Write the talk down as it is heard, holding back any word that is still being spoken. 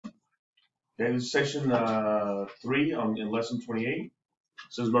Okay, this is section 3 in lesson 28. It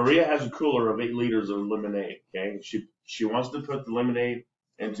says Maria has a cooler of 8 liters of lemonade. Okay, she wants to put the lemonade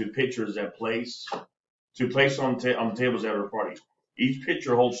into pitchers on the tables at her party. Each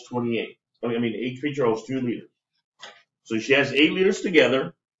pitcher holds 28. Each pitcher holds 2 liters. So she has 8 liters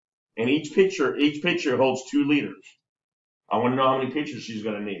together, and each pitcher holds 2 liters. I want to know how many pitchers she's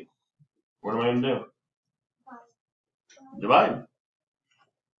going to need. What am I going to do? Divide.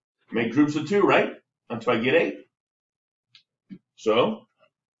 Make groups of 2, right? Until I get 8. So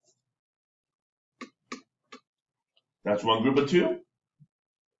that's one group of 2.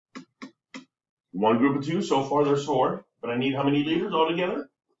 One group of 2. So far there's 4. But I need how many liters altogether?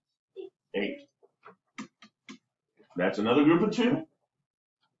 8. That's another group of 2.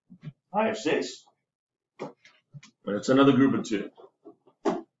 I have 6. But it's another group of 2.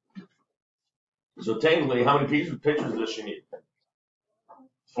 So technically, how many pitchers does she need?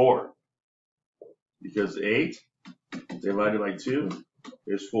 4. Because 8 divided by 2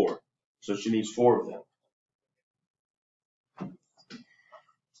 is 4. So she needs 4 of them.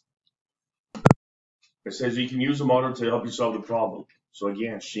 It says you can use a model to help you solve the problem. So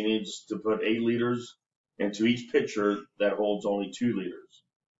again, she needs to put 8 liters into each pitcher that holds only 2 liters.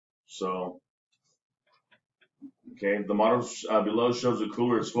 So, okay, the model below shows a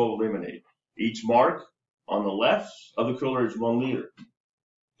cooler is full of lemonade. Each mark on the left of the cooler is 1 liter.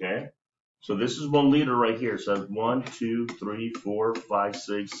 Okay, so this is 1 liter right here. So 1, 2, 3, 4, 5,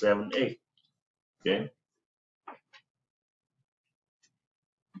 6, 7, 8. Okay.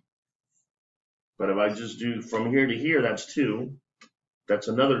 But if I just do from here to here, that's 2. That's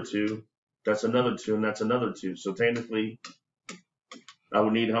another 2. That's another 2, and that's another 2. So technically, I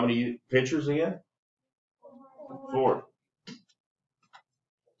would need how many pitchers again? 4.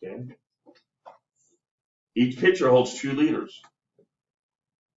 Okay. Each pitcher holds 2 liters.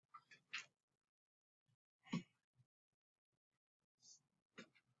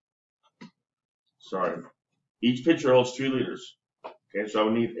 Sorry. Each pitcher holds 2 liters. Okay, so I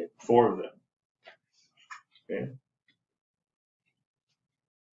would need 4 of them. Okay.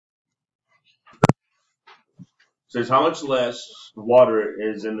 It says how much less water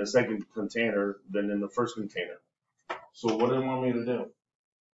is in the second container than in the first container. So what do you want me to do?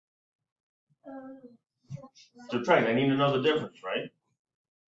 Subtract. I need to know the difference, right?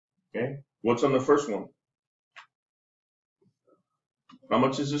 Okay. What's on the first one? How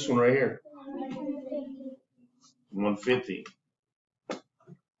much is this one right here? 150.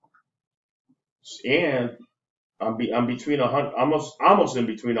 And I'm between 100, almost in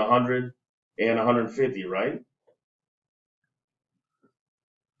between 100 and 150, right?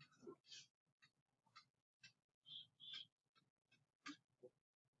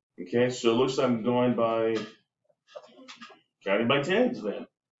 Okay, so it looks like I'm going by counting by tens then.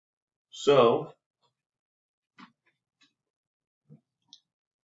 So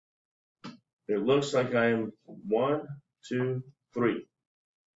it looks like I'm 1, 2, 3.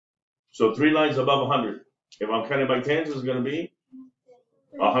 So 3 lines above 100. If I'm counting by tens, it's going to be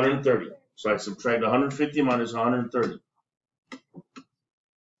 130. So I subtract 150 minus 130.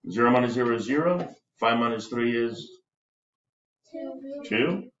 0 minus 0 is 0. 5 minus 3 is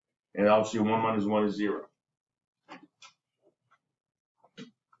 2. And obviously 1 minus 1 is 0.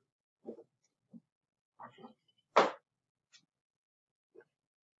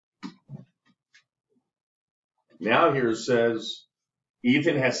 Now here it says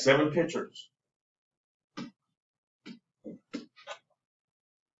Ethan has 7 pitchers.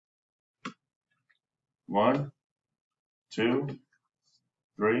 One, 2,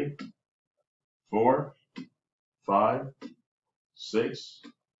 3, 4, 5, 6,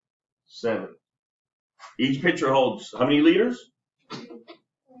 7. Each pitcher holds how many liters?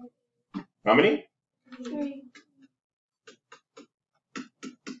 How many? 3.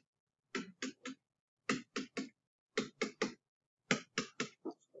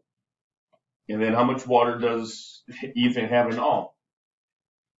 And then how much water does Ethan have in all?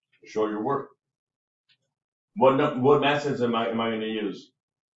 Show your work. What math sentence am I going to use?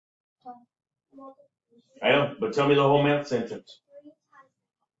 I know, but tell me the whole math sentence.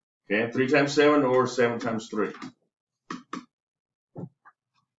 Okay, 3 times 7 or 7 times 3.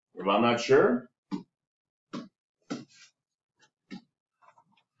 If I'm not sure,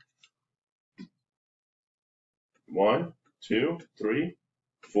 one, 2, 3,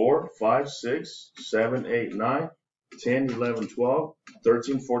 4, 5, 6, 7, 8, 9, 10, 11, 12,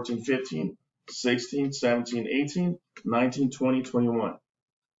 13, 14, 15, 16, 17, 18, 19, 20, 21.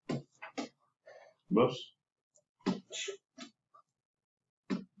 Whoops.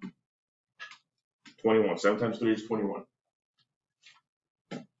 21. 7 times 3 is 21.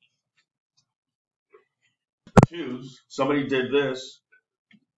 twos. Somebody did this.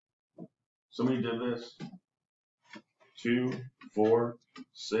 2, 4,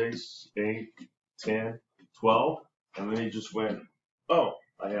 6, 8, 10, 12. And then he just went, oh,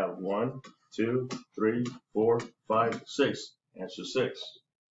 I have 1, 2, 3, 4, 5, 6. Answer 6.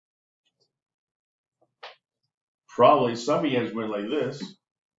 Probably some of you guys went like this.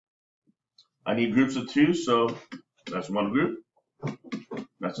 I need groups of 2, so that's one group.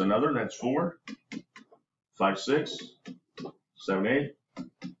 That's another. That's 4, 5, 6, 7, 8,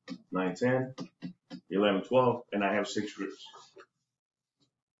 9, 10, 11, 12, and I have 6 groups.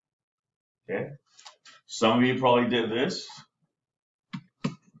 Okay. Some of you probably did this.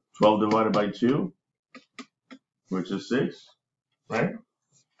 12 divided by 2, which is 6, right?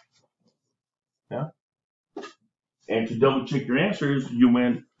 Yeah. And to double check your answers, you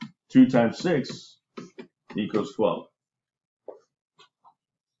went 2 times 6 equals 12.